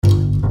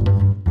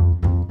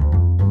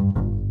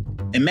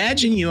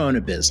Imagine you own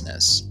a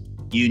business.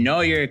 You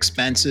know your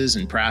expenses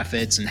and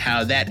profits and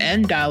how that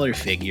end dollar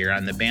figure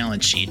on the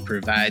balance sheet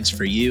provides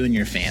for you and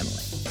your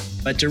family.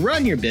 But to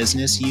run your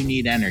business, you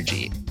need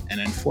energy, and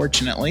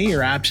unfortunately,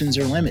 your options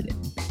are limited.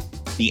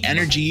 The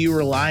energy you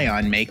rely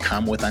on may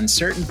come with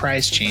uncertain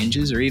price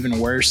changes, or even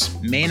worse,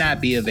 may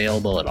not be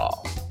available at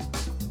all.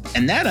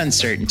 And that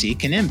uncertainty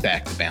can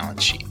impact the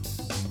balance sheet.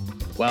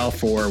 Well,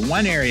 for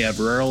one area of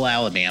rural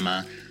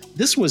Alabama,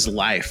 this was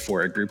life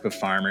for a group of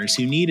farmers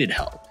who needed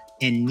help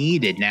and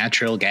needed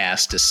natural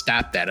gas to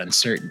stop that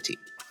uncertainty.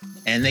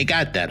 And they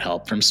got that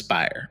help from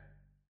Spire.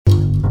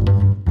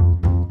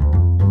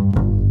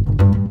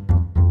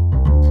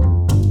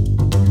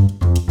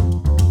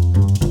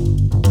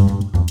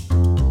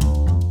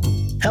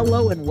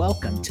 Hello and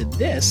welcome to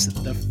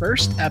the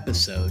first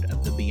episode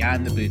of the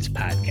Beyond the Boots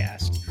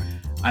podcast.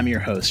 I'm your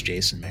host,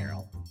 Jason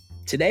Merrill.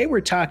 Today we're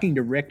talking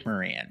to Rick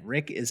Moran.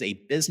 Rick is a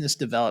business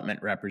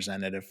development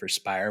representative for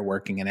Spire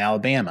working in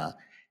Alabama,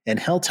 and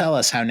he'll tell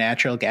us how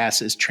natural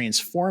gas is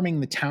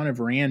transforming the town of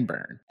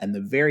Ranburne and the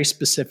very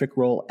specific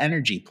role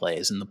energy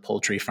plays in the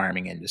poultry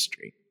farming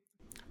industry.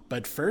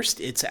 But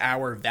first, it's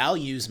our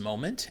values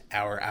moment,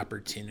 our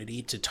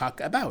opportunity to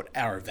talk about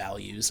our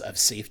values of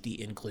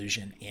safety,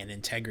 inclusion, and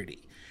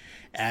integrity.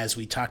 As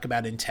we talk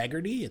about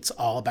integrity, it's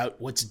all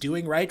about what's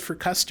doing right for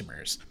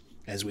customers.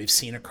 As we've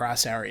seen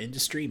across our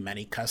industry,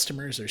 many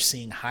customers are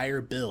seeing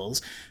higher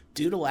bills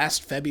due to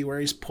last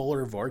February's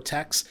polar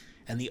vortex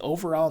and the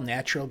overall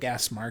natural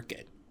gas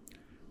market.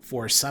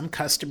 For some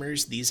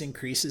customers, these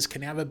increases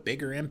can have a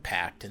bigger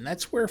impact, and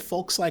that's where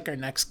folks like our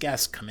next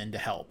guest come in to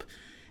help.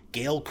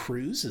 Gail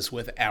Cruz is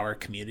with our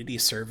community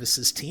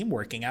services team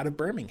working out of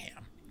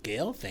Birmingham.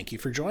 Gail, thank you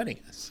for joining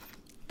us.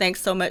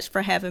 Thanks so much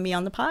for having me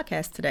on the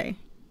podcast today.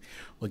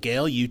 Well,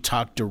 Gail, you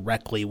talk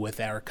directly with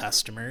our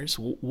customers.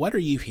 What are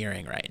you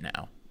hearing right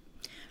now?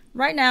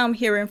 Right now, I'm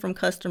hearing from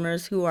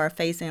customers who are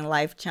facing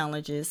life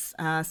challenges,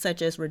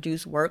 such as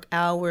reduced work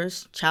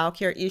hours,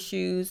 childcare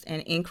issues,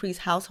 and increased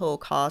household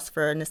costs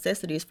for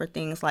necessities for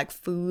things like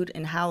food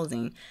and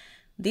housing.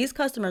 These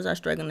customers are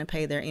struggling to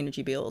pay their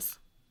energy bills.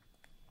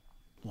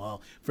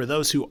 Well, for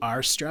those who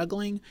are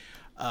struggling,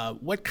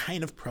 what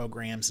kind of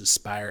programs is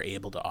Spire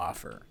able to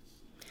offer?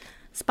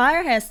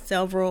 Spire has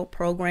several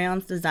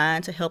programs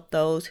designed to help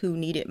those who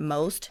need it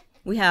most.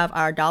 We have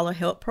our Dollar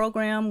Help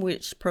program,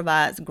 which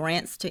provides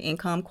grants to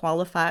income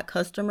qualified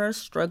customers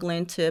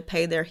struggling to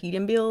pay their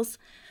heating bills.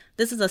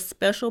 This is a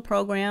special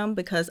program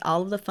because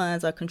all of the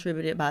funds are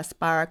contributed by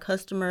Spire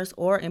customers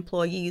or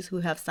employees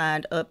who have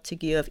signed up to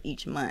give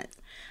each month.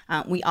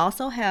 We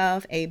also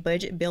have a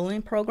budget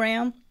billing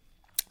program.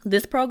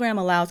 This program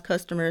allows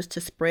customers to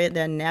spread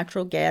their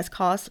natural gas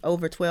costs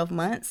over 12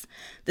 months.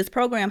 This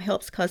program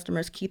helps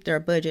customers keep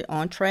their budget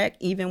on track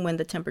even when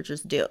the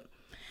temperatures dip.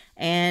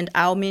 And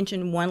I'll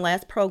mention one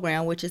last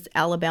program, which is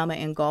Alabama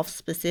and Gulf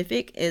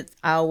specific. It's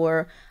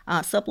our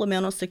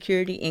Supplemental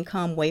Security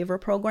Income Waiver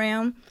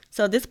Program.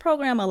 So this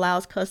program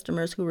allows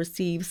customers who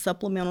receive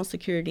supplemental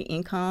security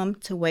income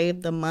to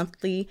waive the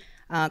monthly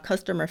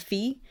customer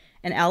fee.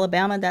 In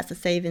Alabama, that's a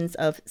savings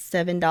of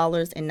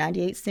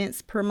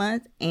 $7.98 per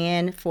month.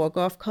 And for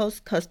Gulf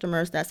Coast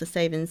customers, that's a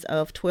savings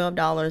of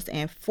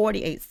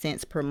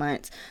 $12.48 per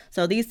month.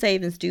 So these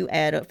savings do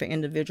add up for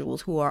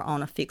individuals who are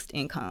on a fixed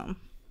income.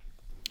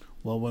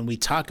 Well, when we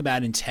talk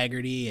about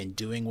integrity and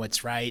doing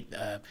what's right,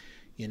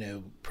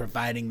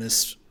 providing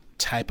this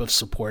type of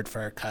support for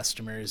our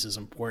customers is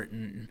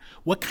important.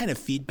 What kind of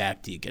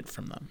feedback do you get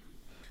from them?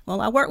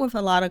 Well, I work with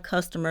a lot of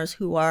customers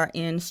who are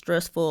in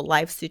stressful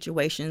life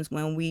situations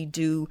when we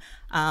do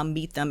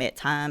meet them at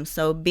times.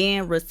 So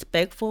being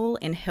respectful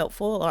and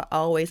helpful are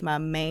always my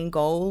main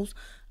goals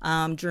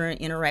during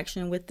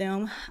interaction with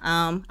them.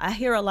 I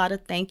hear a lot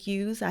of thank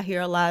yous. I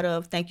hear a lot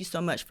of thank you so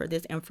much for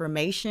this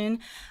information.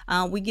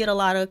 We get a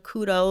lot of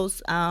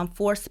kudos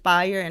for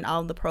Spire and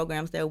all of the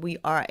programs that we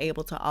are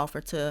able to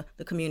offer to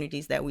the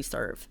communities that we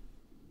serve.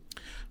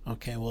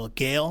 Okay, well,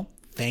 Gail,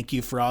 thank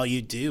you for all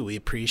you do. We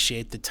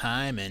appreciate the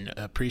time and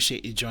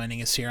appreciate you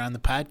joining us here on the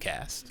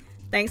podcast.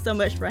 Thanks so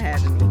much for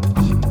having me.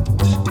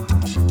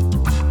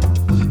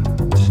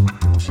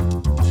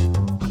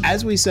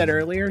 As we said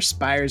earlier,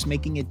 Spire is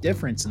making a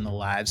difference in the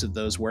lives of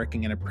those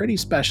working in a pretty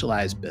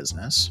specialized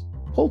business,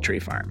 poultry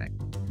farming.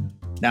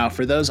 Now,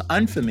 for those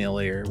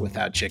unfamiliar with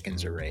how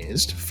chickens are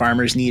raised,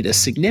 farmers need a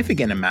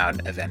significant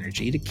amount of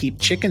energy to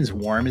keep chickens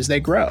warm as they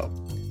grow.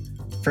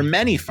 For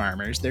many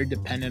farmers, they're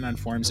dependent on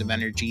forms of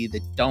energy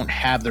that don't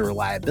have the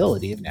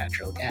reliability of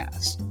natural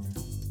gas.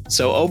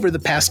 So over the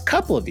past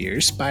couple of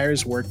years,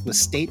 Spire's worked with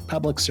state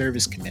public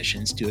service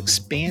commissions to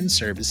expand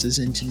services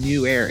into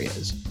new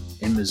areas.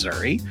 In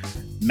Missouri,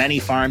 many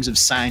farms have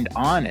signed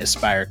on as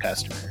Spire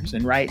customers,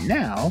 and right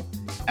now,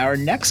 our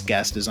next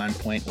guest is on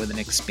point with an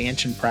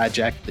expansion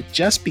project that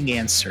just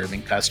began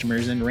serving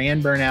customers in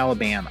Ranburne,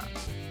 Alabama.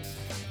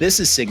 This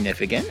is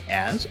significant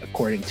as,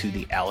 according to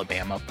the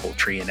Alabama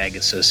Poultry and Egg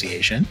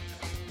Association,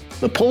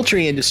 the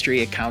poultry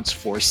industry accounts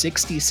for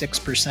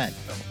 66%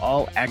 of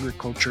all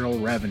agricultural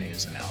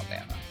revenues in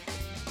Alabama.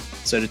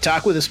 So to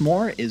talk with us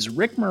more is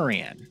Rick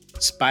Moran,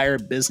 Spire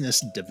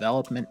Business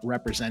Development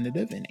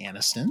Representative in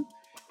Anniston.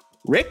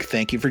 Rick,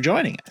 thank you for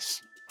joining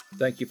us.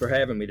 Thank you for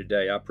having me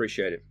today. I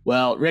appreciate it.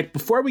 Well, Rick,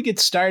 before we get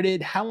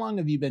started, how long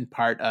have you been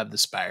part of the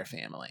Spire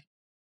family?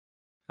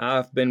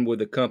 I've been with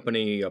the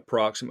company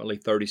approximately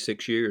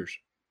 36 years.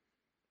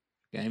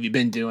 Okay, have you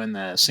been doing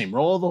the same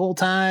role the whole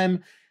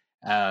time?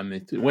 How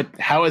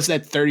has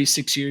that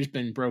 36 years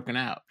been broken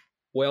out?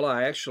 Well,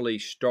 I actually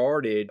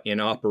started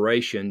in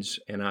operations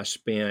and I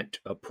spent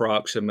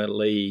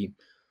approximately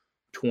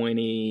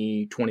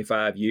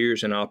 25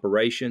 years in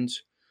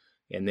operations.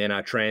 And then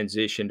I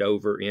transitioned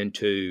over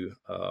into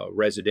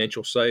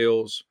residential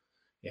sales,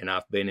 and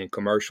I've been in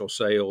commercial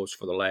sales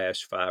for the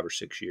last 5 or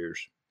 6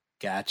 years.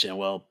 Gotcha.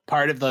 Well,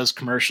 part of those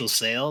commercial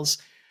sales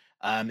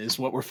is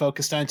what we're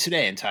focused on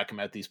today and talking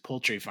about these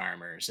poultry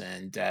farmers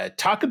and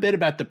talk a bit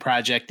about the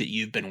project that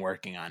you've been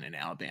working on in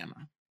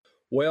Alabama.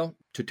 Well,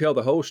 to tell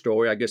the whole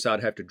story, I guess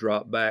I'd have to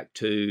drop back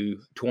to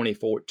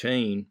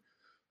 2014.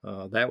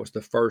 That was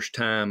the first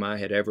time I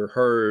had ever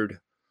heard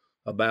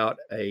about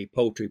a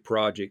poultry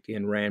project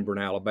in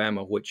Ranburne,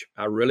 Alabama, which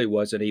I really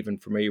wasn't even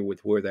familiar with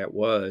where that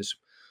was.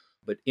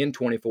 But in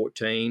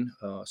 2014,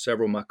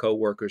 several of my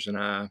coworkers and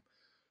I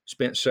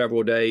spent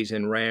several days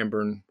in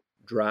Ranburne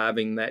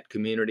driving that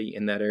community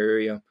in that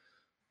area,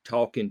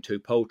 talking to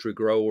poultry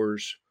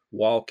growers,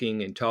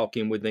 walking and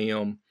talking with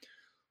them.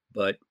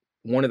 But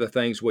one of the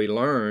things we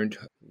learned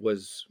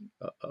was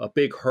a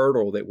big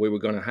hurdle that we were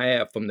going to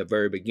have from the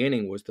very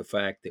beginning was the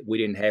fact that we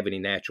didn't have any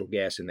natural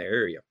gas in the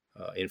area.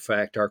 In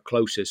fact, our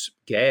closest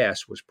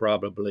gas was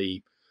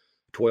probably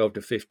 12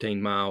 to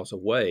 15 miles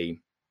away.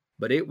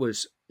 But it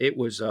was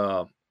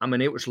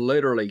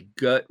literally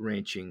gut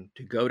wrenching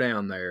to go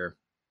down there.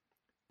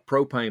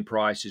 Propane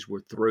prices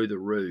were through the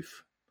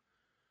roof.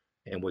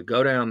 And we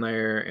go down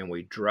there and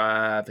we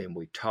drive and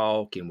we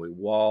talk and we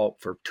walk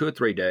for 2 or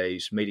 3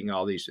 days, meeting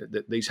all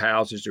these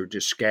houses are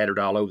just scattered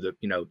all over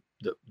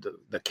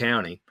the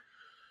county.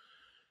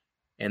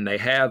 And they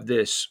have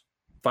this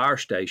fire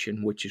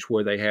station, which is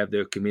where they have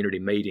their community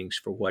meetings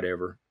for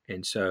whatever.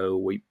 And so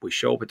we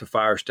show up at the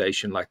fire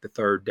station like the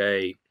third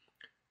day,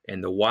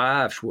 and the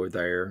wives were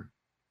there,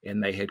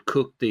 and they'd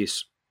cooked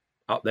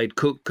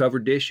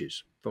covered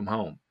dishes from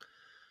home.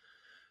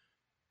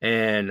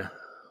 And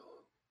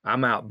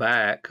I'm out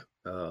back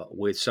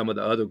with some of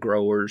the other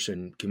growers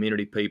and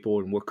community people,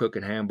 and we're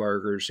cooking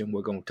hamburgers, and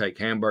we're going to take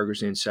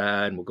hamburgers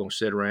inside, and we're going to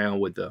sit around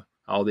with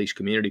all these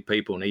community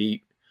people and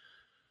eat.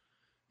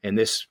 And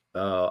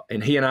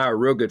and he and I are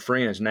real good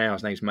friends now.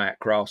 His name's Mac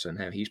Crossan.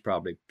 He's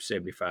probably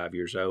 75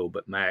 years old,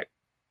 but Mac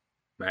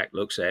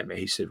looks at me.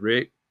 He said,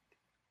 "Rick,"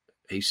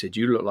 he said,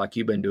 "you look like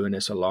you've been doing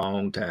this a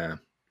long time."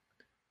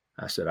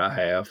 I said, "I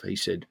have." He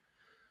said,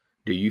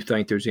 "Do you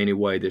think there's any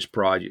way this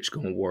project's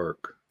going to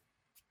work?"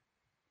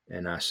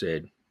 And I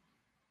said,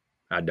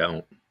 "I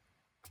don't."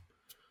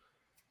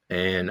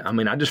 And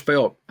I just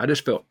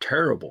felt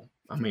terrible.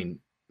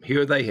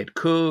 Here they had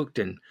cooked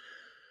and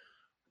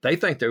they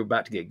think they were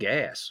about to get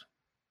gas.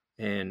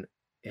 And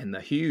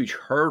the huge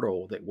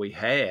hurdle that we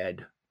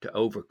had to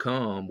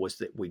overcome was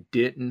that we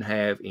didn't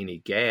have any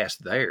gas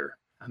there.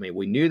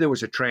 We knew there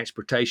was a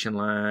transportation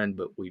line,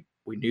 but we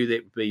knew that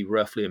it would be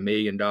roughly $1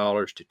 million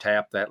to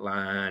tap that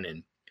line.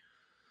 And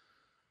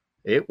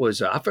it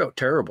was, I felt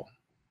terrible.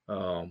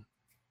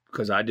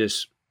 Because I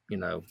just,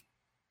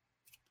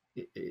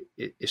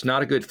 it's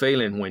not a good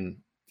feeling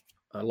when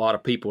a lot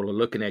of people are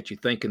looking at you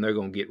thinking they're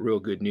going to get real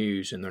good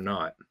news and they're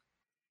not.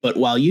 But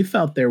while you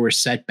felt there were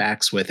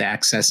setbacks with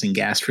accessing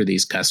gas for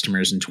these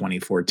customers in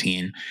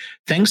 2014,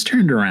 things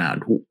turned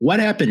around.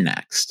 What happened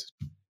next?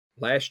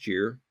 Last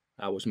year,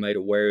 I was made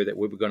aware that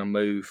we were going to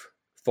move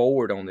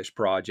forward on this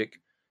project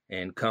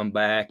and come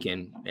back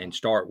and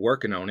start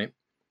working on it.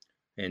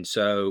 And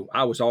so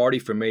I was already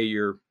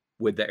familiar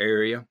with the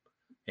area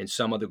and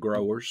some of the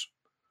growers.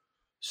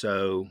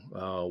 So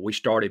we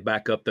started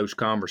back up those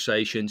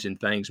conversations and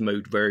things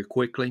moved very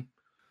quickly.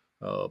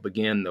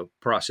 Began the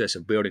process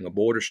of building a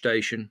border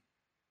station.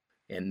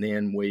 And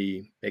then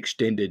we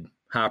extended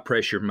high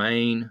pressure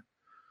main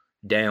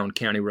down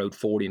County Road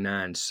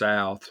 49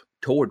 south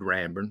toward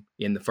Ranburne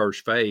in the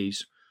first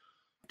phase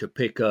to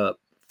pick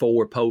up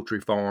 4 poultry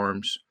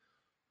farms,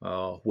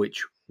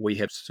 which we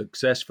have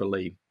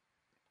successfully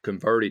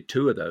converted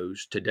 2 of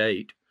those to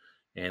date.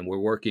 And we're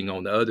working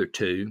on the other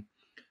 2.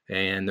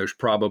 And there's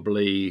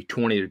probably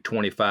 20 to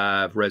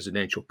 25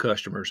 residential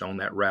customers on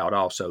that route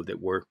also that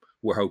we're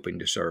hoping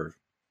to serve.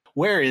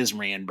 Where is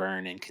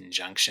Ranburne in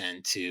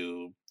conjunction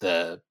to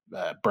the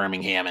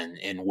Birmingham,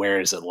 and where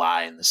does it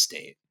lie in the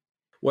state?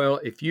 Well,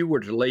 if you were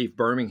to leave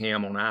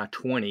Birmingham on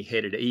I-20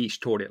 headed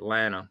east toward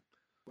Atlanta,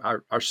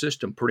 our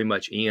system pretty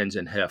much ends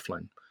in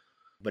Heflin.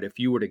 But if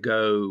you were to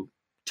go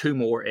 2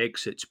 more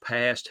exits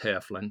past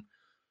Heflin,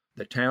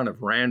 the town of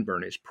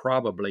Ranburne is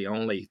probably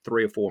only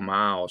 3 or 4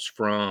 miles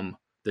from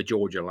the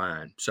Georgia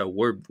line. So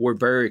we're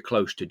very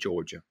close to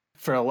Georgia.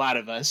 For a lot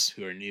of us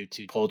who are new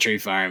to poultry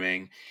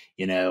farming,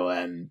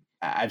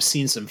 I've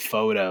seen some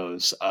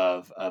photos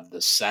of the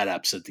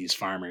setups that these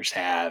farmers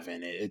have,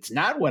 and it's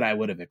not what I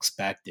would have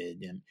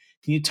expected. And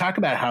can you talk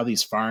about how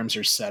these farms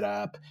are set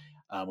up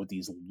with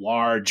these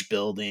large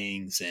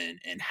buildings,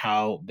 and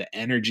how the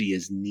energy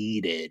is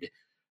needed,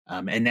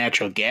 and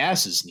natural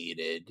gas is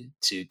needed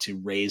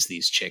to raise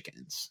these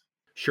chickens?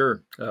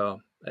 Sure.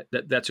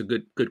 That's a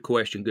good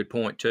question. Good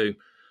point too.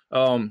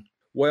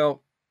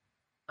 Well,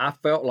 I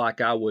felt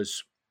like I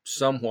was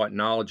somewhat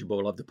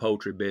knowledgeable of the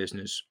poultry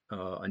business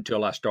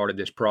until I started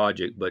this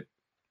project, but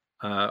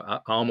I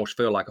almost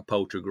feel like a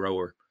poultry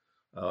grower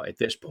at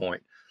this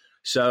point.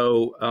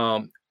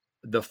 So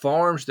the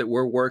farms that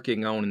we're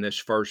working on in this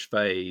first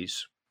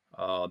phase,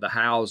 the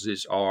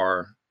houses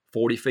are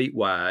 40 feet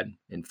wide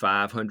and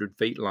 500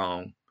 feet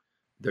long.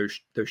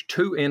 There's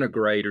two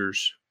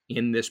integrators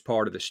in this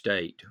part of the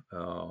state,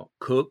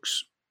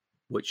 Cooks,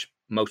 which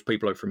most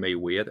people are familiar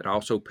with, and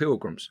also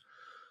Pilgrims.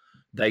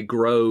 They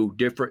grow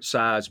different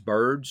size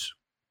birds.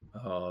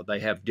 They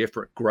have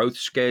different growth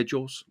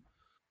schedules.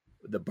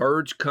 The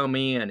birds come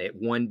in at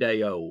 1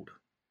 day old,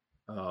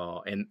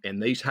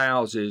 and these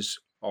houses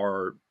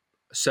are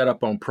set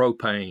up on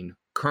propane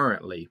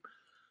currently,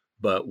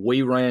 but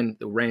we ran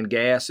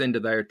gas into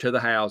there to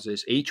the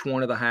houses. Each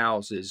one of the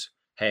houses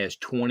has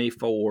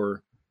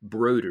 24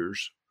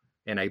 brooders,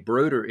 and a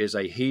brooder is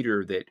a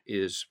heater that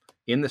is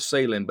in the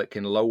ceiling but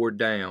can lower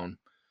down.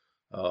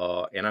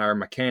 And our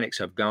mechanics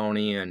have gone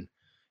in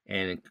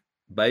and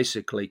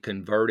basically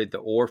converted the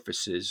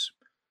orifices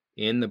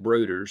in the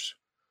brooders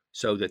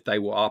so that they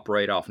will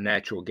operate off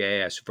natural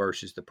gas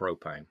versus the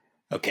propane.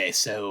 Okay,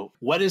 so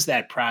what is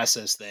that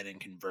process then in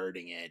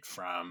converting it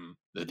from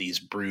these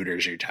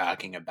brooders you're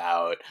talking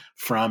about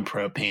from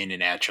propane to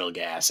natural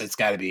gas? It's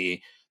got to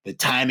be, the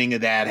timing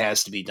of that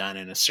has to be done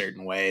in a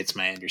certain way. It's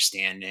my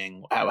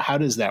understanding. How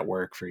does that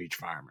work for each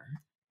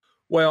farmer?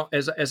 Well,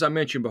 as I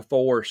mentioned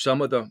before,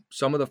 some of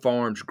the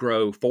farms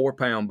grow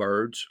 4-pound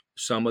birds.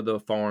 Some of the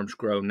farms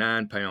grow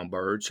 9-pound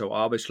birds. So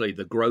obviously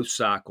the growth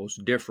cycle's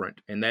different,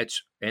 and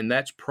that's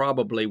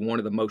probably one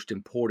of the most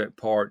important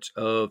parts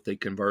of the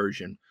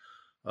conversion.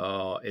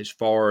 As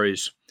far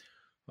as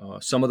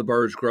some of the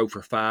birds grow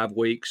for 5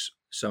 weeks,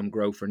 some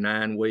grow for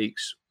 9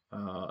 weeks,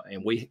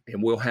 and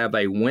we'll have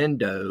a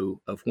window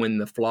of when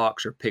the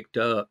flocks are picked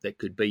up that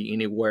could be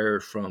anywhere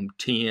from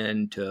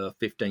 10 to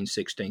 15,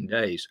 16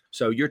 days.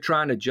 So you're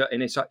trying to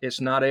and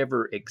it's not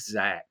ever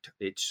exact.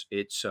 It's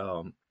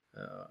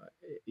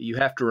you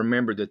have to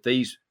remember that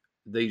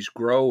these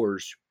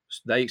growers,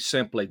 they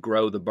simply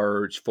grow the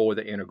birds for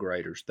the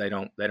integrators. They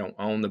don't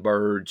own the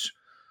birds.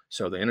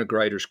 So the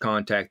integrators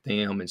contact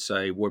them and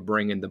say, we're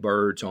bringing the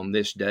birds on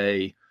this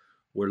day.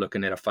 We're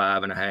looking at a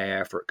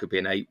 5.5, or it could be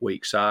an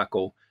 8-week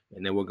cycle,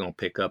 and then we're going to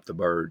pick up the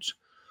birds.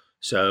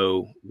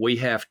 So we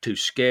have to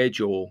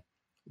schedule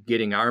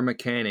getting our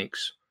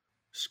mechanics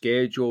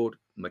scheduled,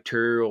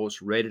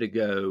 materials ready to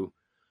go,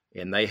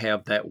 and they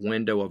have that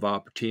window of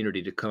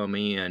opportunity to come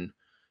in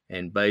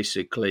and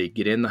basically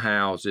get in the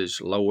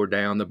houses, lower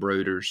down the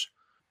brooders,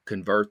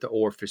 convert the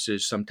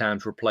orifices,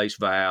 sometimes replace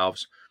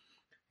valves.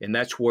 And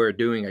that's where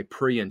doing a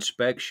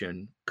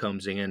pre-inspection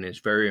comes in. It's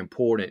very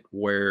important,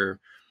 where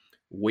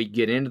we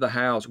get into the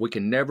house. We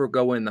can never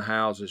go in the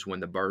houses when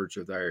the birds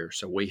are there.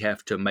 So we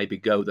have to maybe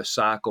go the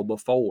cycle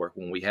before,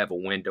 when we have a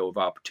window of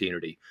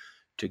opportunity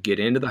to get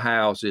into the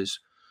houses,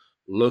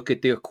 look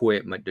at the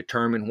equipment,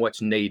 determine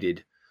what's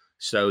needed,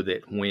 so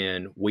that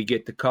when we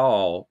get the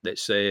call that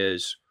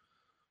says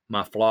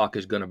my flock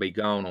is going to be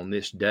gone on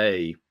this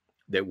day,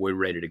 that we're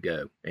ready to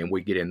go. And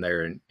we get in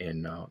there,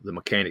 and the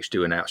mechanics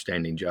do an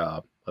outstanding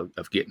job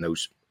of getting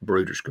those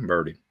brooders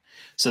converted.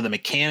 So the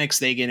mechanics,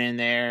 they get in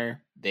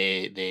there,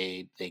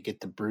 they get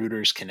the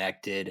brooders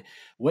connected.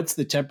 What's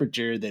the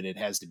temperature that it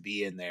has to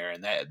be in there?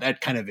 And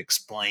that kind of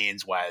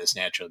explains why this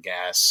natural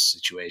gas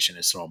situation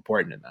is so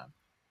important to them.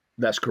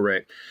 That's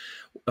correct.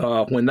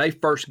 When they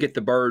first get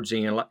the birds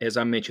in, as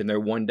I mentioned, they're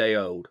 1 day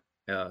old.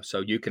 So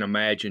you can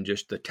imagine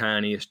just the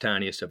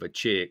tiniest of a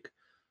chick.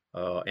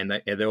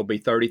 And there'll be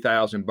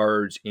 30,000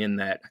 birds in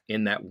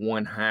that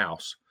one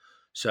house.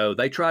 So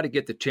they try to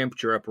get the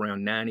temperature up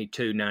around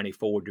 92,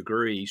 94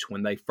 degrees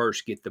when they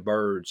first get the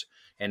birds.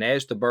 And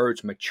as the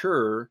birds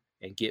mature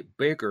and get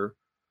bigger,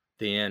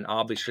 then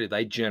obviously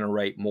they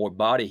generate more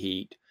body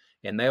heat,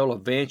 and they'll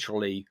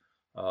eventually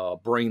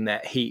bring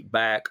that heat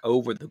back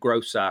over the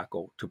growth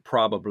cycle to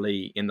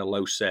probably in the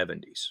low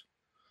 70s.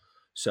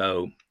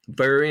 So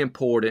very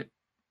important,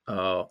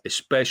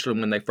 especially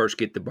when they first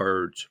get the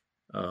birds,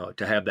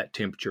 to have that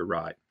temperature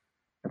right.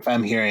 If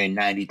I'm hearing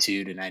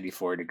 92 to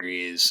 94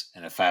 degrees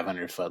in a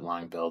 500-foot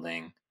long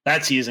building,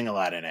 that's using a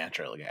lot of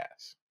natural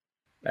gas.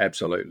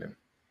 Absolutely.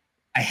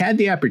 I had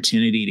the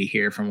opportunity to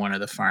hear from one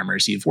of the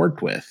farmers you've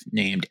worked with,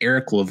 named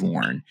Eric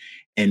Lavorne,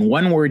 and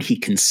one word he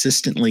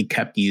consistently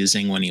kept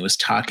using when he was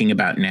talking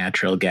about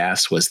natural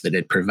gas was that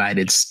it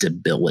provided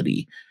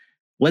stability.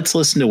 Let's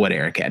listen to what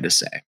Eric had to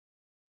say.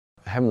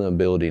 Having the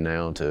ability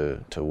now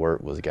to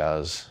work with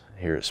guys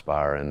here at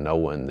Spire, and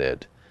knowing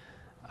that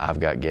I've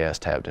got gas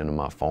tapped into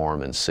my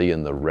farm, and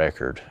seeing the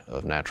record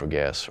of natural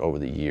gas over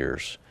the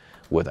years,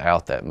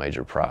 without that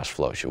major price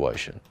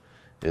fluctuation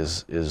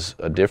is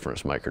a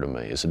difference maker to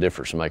me. It's a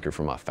difference maker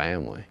for my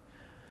family.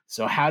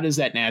 So how does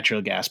that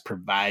natural gas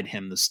provide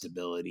him the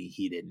stability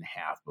he didn't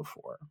have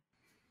before?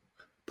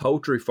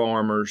 Poultry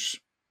farmers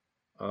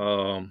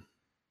are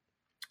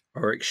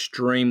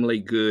extremely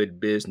good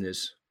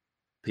business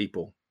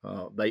people.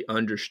 They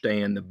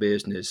understand the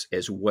business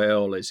as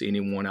well as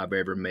anyone I've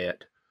ever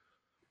met.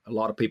 A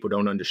lot of people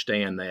don't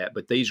understand that,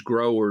 but these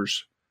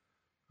growers,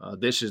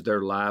 this is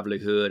their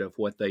livelihood of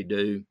what they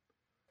do.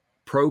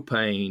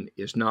 Propane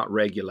is not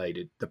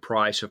regulated. The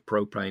price of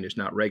propane is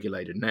not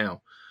regulated.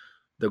 Now,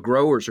 the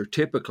growers are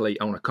typically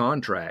on a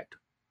contract,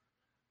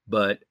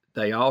 but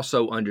they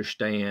also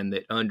understand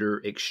that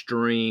under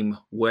extreme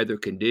weather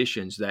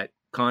conditions, that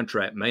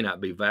contract may not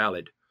be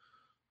valid.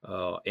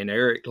 And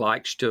Eric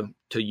likes to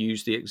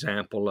use the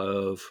example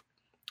of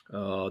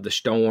the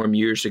storm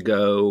years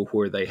ago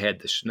where they had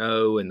the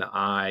snow and the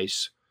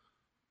ice.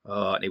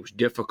 And it was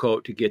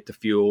difficult to get the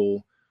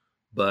fuel,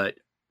 but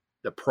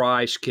the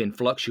price can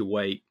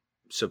fluctuate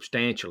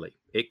substantially.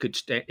 It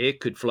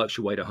could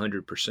fluctuate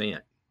 100%.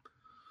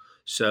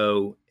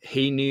 So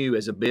he knew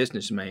as a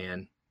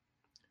businessman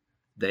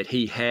that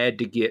he had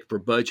to get, for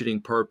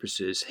budgeting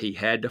purposes, he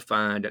had to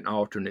find an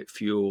alternate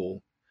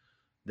fuel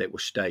that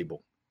was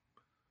stable.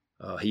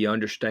 He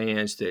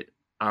understands that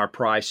our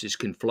prices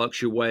can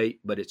fluctuate,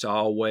 but it's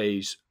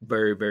always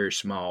very, very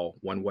small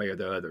one way or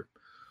the other.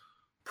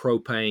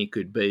 Propane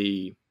could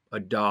be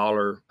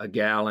 $1 a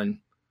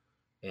gallon,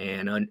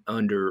 and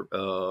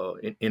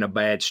in a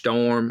bad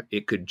storm,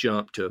 it could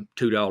jump to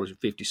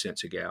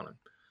 $2.50 a gallon.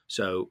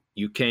 So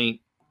you can't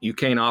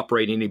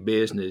operate any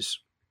business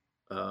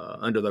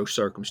under those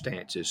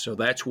circumstances. So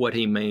that's what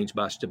he means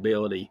by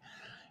stability,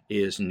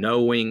 is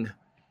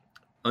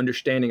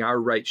understanding our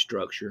rate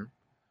structure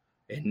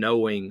and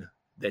knowing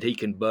that he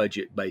can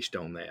budget based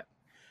on that.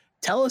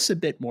 Tell us a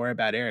bit more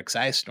about Eric's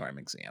ice storm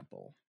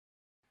example.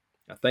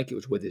 I think it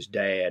was with his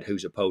dad,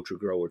 who's a poultry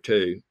grower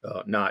too,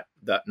 not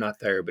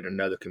there, but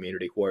another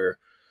community, where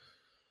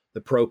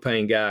the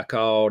propane guy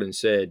called and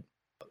said,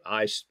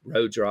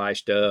 roads are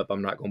iced up.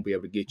 I'm not going to be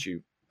able to get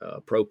you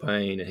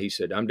propane. And he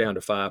said, I'm down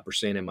to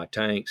 5% in my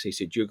tanks. He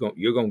said, you're going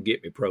to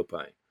get me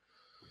propane.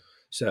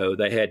 So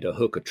they had to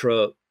hook a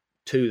truck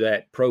to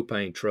that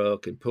propane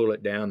truck and pull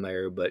it down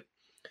there. But,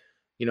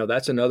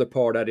 that's another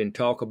part I didn't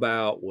talk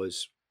about,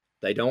 was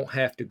they don't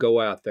have to go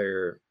out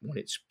there when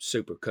it's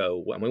super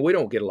cold. I mean, we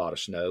don't get a lot of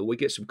snow. We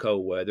get some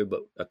cold weather,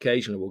 but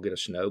occasionally we'll get a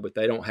snow. But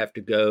they don't have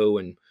to go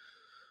and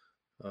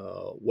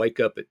wake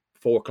up at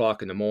 4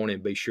 o'clock in the morning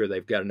and be sure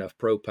they've got enough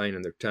propane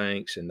in their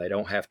tanks, and they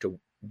don't have to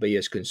be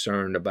as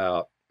concerned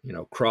about,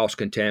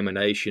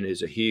 cross-contamination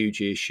is a huge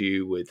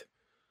issue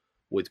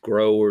with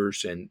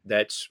growers, and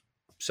that's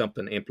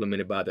something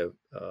implemented by the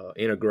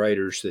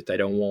integrators, that they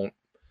don't want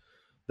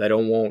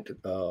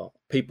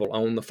people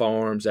on the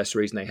farms. That's the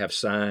reason they have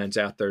signs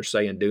out there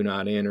saying "Do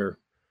not enter."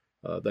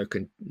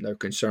 They're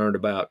concerned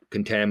about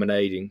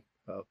contaminating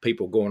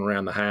people going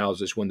around the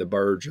houses when the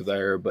birds are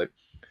there. But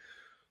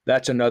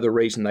that's another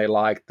reason they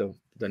like the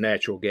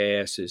natural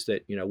gas, is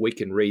that we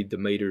can read the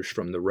meters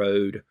from the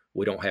road.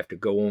 We don't have to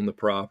go on the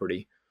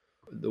property.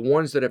 The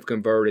ones that have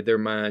converted, their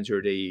minds are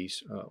at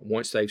ease.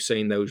 Once they've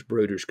seen those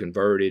brooders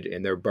converted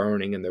and they're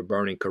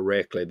burning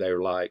correctly,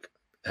 they're like,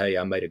 "Hey,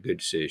 I made a good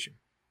decision."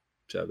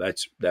 So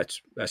that's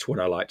what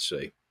I like to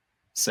see.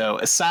 So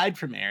aside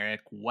from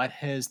Eric, what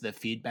has the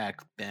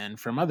feedback been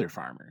from other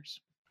farmers?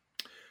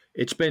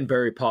 It's been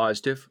very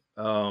positive.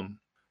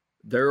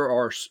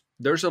 There's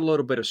a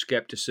little bit of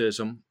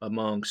skepticism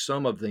among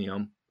some of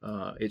them.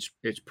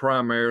 It's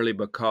primarily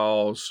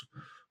because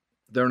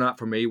they're not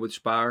familiar with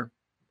Spire.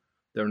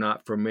 They're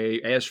not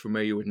as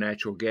familiar with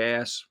natural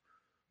gas.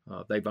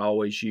 They've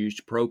always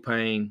used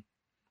propane.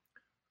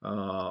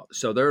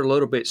 So they're a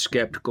little bit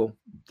skeptical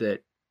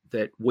that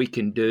we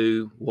can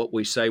do what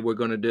we say we're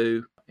going to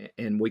do,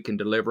 and we can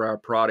deliver our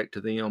product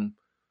to them.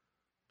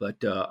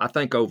 But I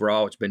think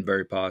overall it's been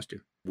very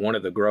positive. One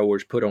of the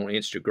growers put on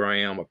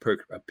Instagram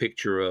a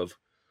picture of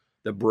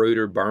the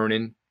brooder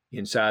burning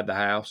inside the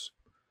house.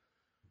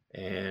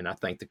 And I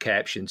think the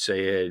caption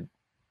said,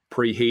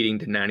 "Preheating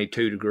to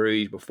 92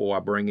 degrees before I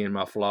bring in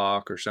my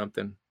flock," or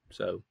something.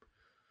 So,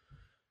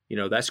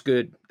 that's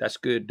good. That's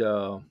good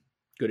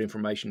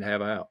information to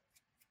have out.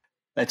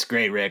 That's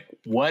great, Rick.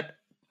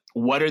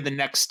 What are the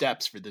next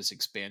steps for this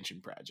expansion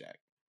project?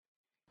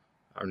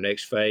 Our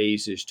next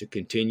phase is to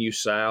continue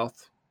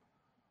south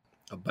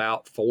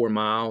about 4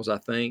 miles, I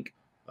think.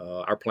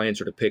 Our plans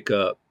are to pick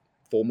up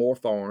 4 more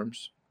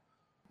farms,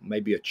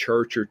 maybe a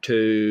church or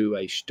two,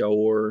 a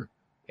store,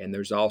 and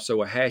there's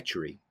also a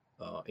hatchery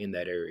in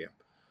that area.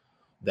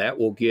 That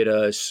will get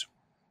us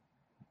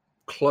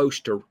close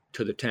to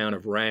the town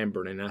of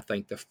Ranburne, and I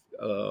think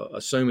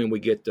assuming we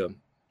get the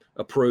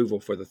approval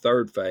for the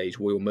third phase,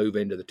 we'll move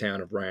into the town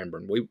of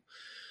Ranburne.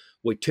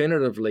 We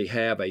tentatively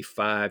have a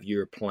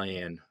 5-year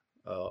plan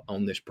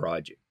on this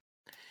project.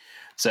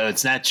 So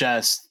it's not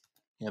just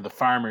the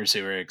farmers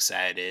who are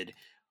excited.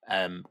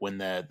 When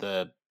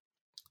the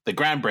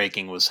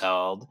groundbreaking was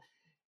held,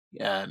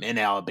 in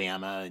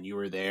Alabama, and you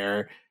were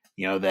there.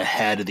 The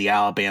head of the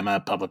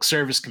Alabama Public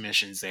Service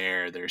Commission's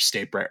there. There's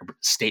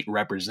state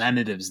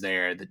representatives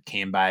there that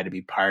came by to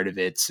be part of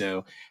it.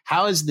 So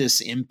how is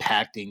this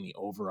impacting the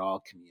overall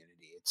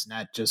community? It's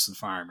not just the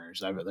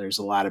farmers. There's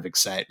a lot of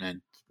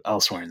excitement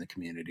elsewhere in the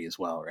community as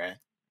well, right?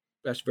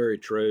 That's very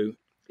true.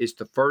 It's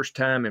the first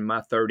time in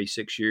my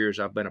 36 years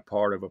I've been a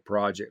part of a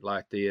project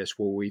like this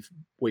where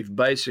we've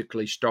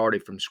basically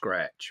started from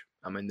scratch.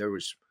 I mean, there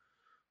was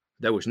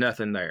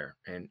nothing there,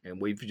 and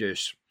we've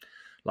just,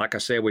 like I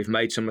said, we've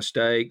made some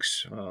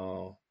mistakes.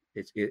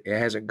 It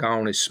hasn't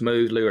gone as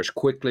smoothly or as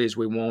quickly as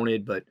we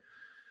wanted, but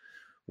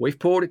we've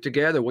pulled it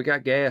together. We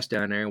got gas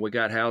down there, and we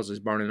got houses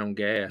burning on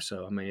gas.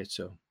 So I mean,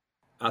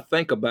 I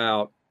think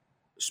about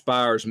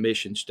Spire's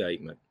mission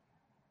statement,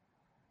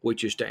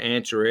 which is to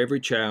answer every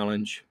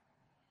challenge,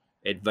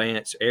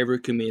 advance every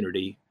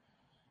community,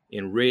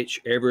 enrich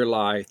every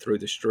life through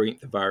the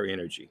strength of our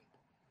energy.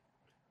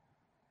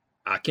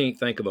 I can't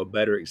think of a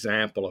better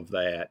example of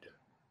that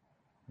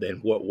than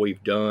what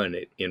we've done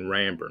in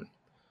Ranburne.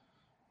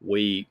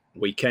 We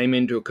came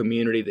into a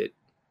community that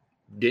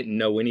didn't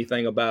know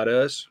anything about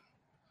us.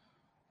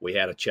 We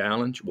had a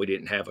challenge. We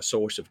didn't have a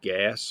source of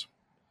gas.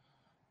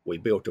 We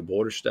built a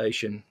water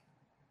station.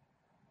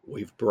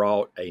 We've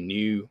brought a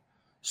new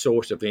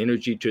source of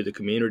energy to the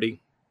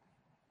community.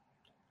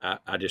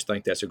 I just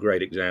think that's a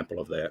great example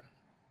of that.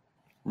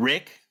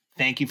 Rick,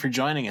 thank you for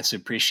joining us.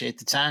 Appreciate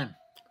the time.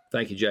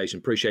 Thank you, Jason.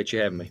 Appreciate you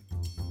having me.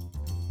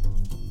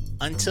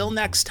 Until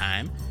next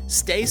time,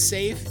 stay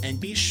safe and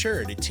be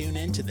sure to tune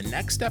in to the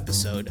next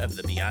episode of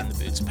the Beyond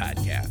the Boots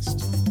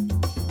podcast.